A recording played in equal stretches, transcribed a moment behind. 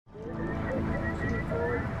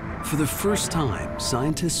For the first time,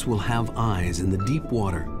 scientists will have eyes in the deep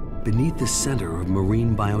water beneath the center of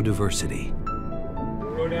marine biodiversity.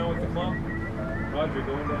 Go down with the clump. Roger,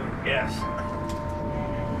 going down. Yes.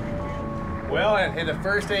 Well, in the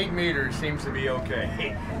first 8 meters seems to be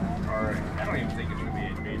okay. All right. I don't even think it's going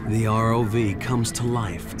to be 8 meters. The ROV comes to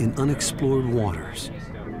life in unexplored waters,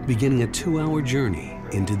 beginning a 2-hour journey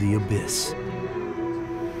into the abyss.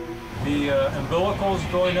 The umbilical is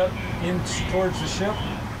going up in towards the ship.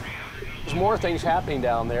 There's more things happening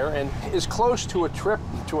down there, and as close to a trip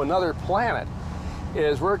to another planet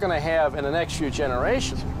as we're going to have in the next few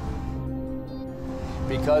generations.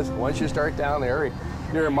 Because once you start down there,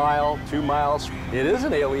 you're a mile, 2 miles, it is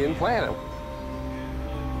an alien planet.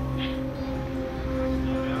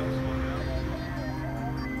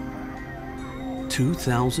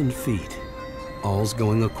 "2,000 feet, all's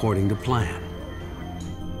going according to plan.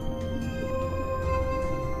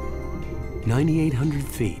 9,800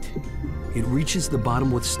 feet, it reaches the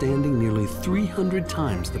bottom withstanding nearly 300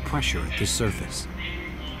 times the pressure at the surface.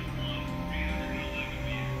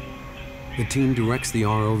 The team directs the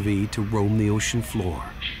ROV to roam the ocean floor.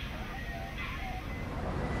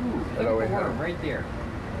 Right there.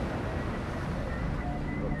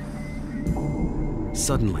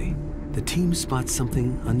 Suddenly, the team spots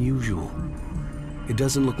something unusual. It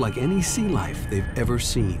doesn't look like any sea life they've ever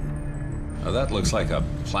seen. Oh, that looks like a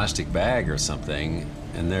plastic bag or something,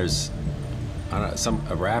 and there's, I don't know,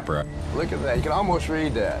 a wrapper. Look at that, you can almost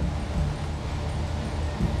read that.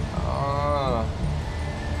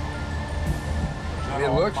 It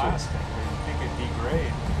looks plastic. I think it'd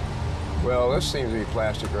degrade. well, this seems to be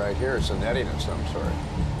plastic right here. It's a netting of some sort.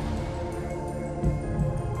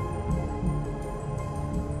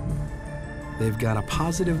 They've got a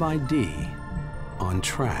positive ID on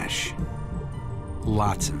trash.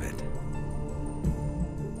 Lots of it.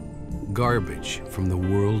 Garbage from the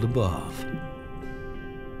world above.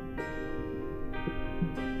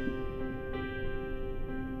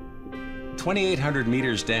 "2,800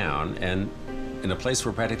 meters down, and in a place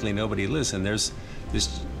where practically nobody lives, and there's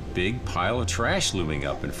this big pile of trash looming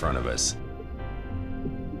up in front of us.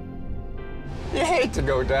 You hate to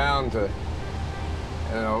go down to,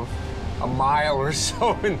 you know, a mile or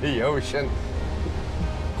so in the ocean,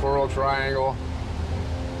 coral triangle,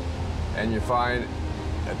 and you find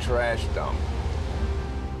a trash dump.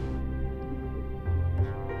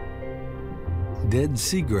 Dead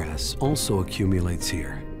seagrass also accumulates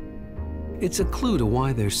here. It's a clue to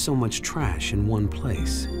why there's so much trash in one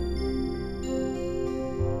place.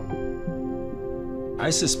 I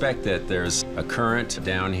suspect that there's a current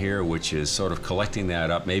down here which is sort of collecting that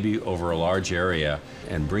up, maybe over a large area,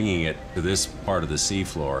 and bringing it to this part of the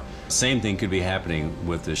seafloor. Same thing could be happening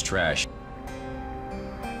with this trash.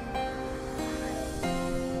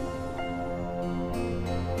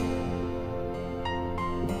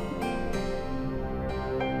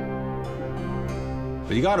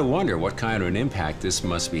 But you got to wonder what kind of an impact this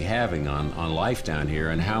must be having on life down here,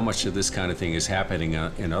 and how much of this kind of thing is happening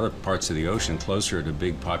in other parts of the ocean closer to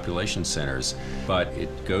big population centers. But it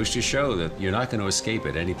goes to show that you're not going to escape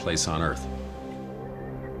it any place on Earth.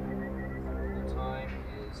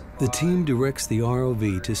 The team directs the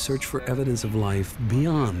ROV to search for evidence of life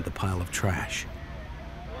beyond the pile of trash.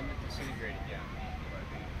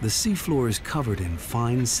 The seafloor is covered in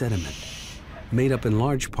fine sediment, made up in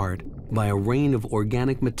large part by a rain of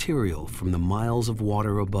organic material from the miles of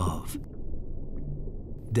water above.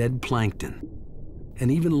 Dead plankton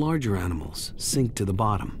and even larger animals sink to the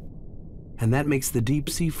bottom, and that makes the deep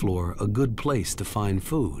seafloor a good place to find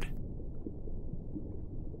food.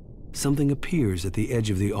 Something appears at the edge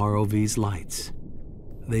of the ROV's lights.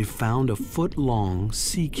 They've found a foot-long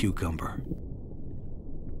sea cucumber.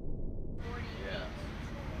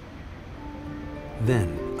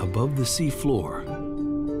 Then, above the seafloor,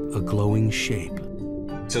 a glowing shape.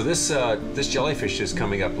 So this jellyfish is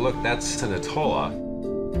coming up. Look, that's an atolla.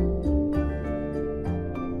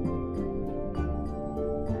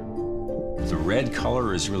 The red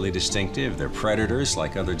color is really distinctive. They're predators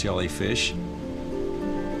like other jellyfish.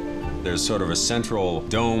 There's sort of a central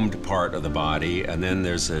domed part of the body, and then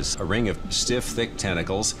there's a ring of stiff, thick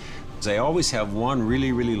tentacles. They always have one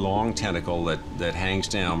really, really long tentacle that hangs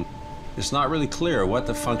down. It's not really clear what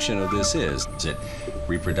the function of this is. Is it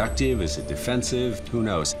reproductive? Is it defensive? Who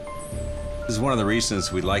knows? This is one of the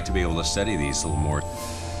reasons we'd like to be able to study these a little more.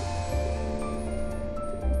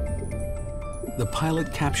 The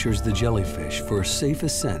pilot captures the jellyfish for a safe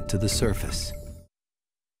ascent to the surface.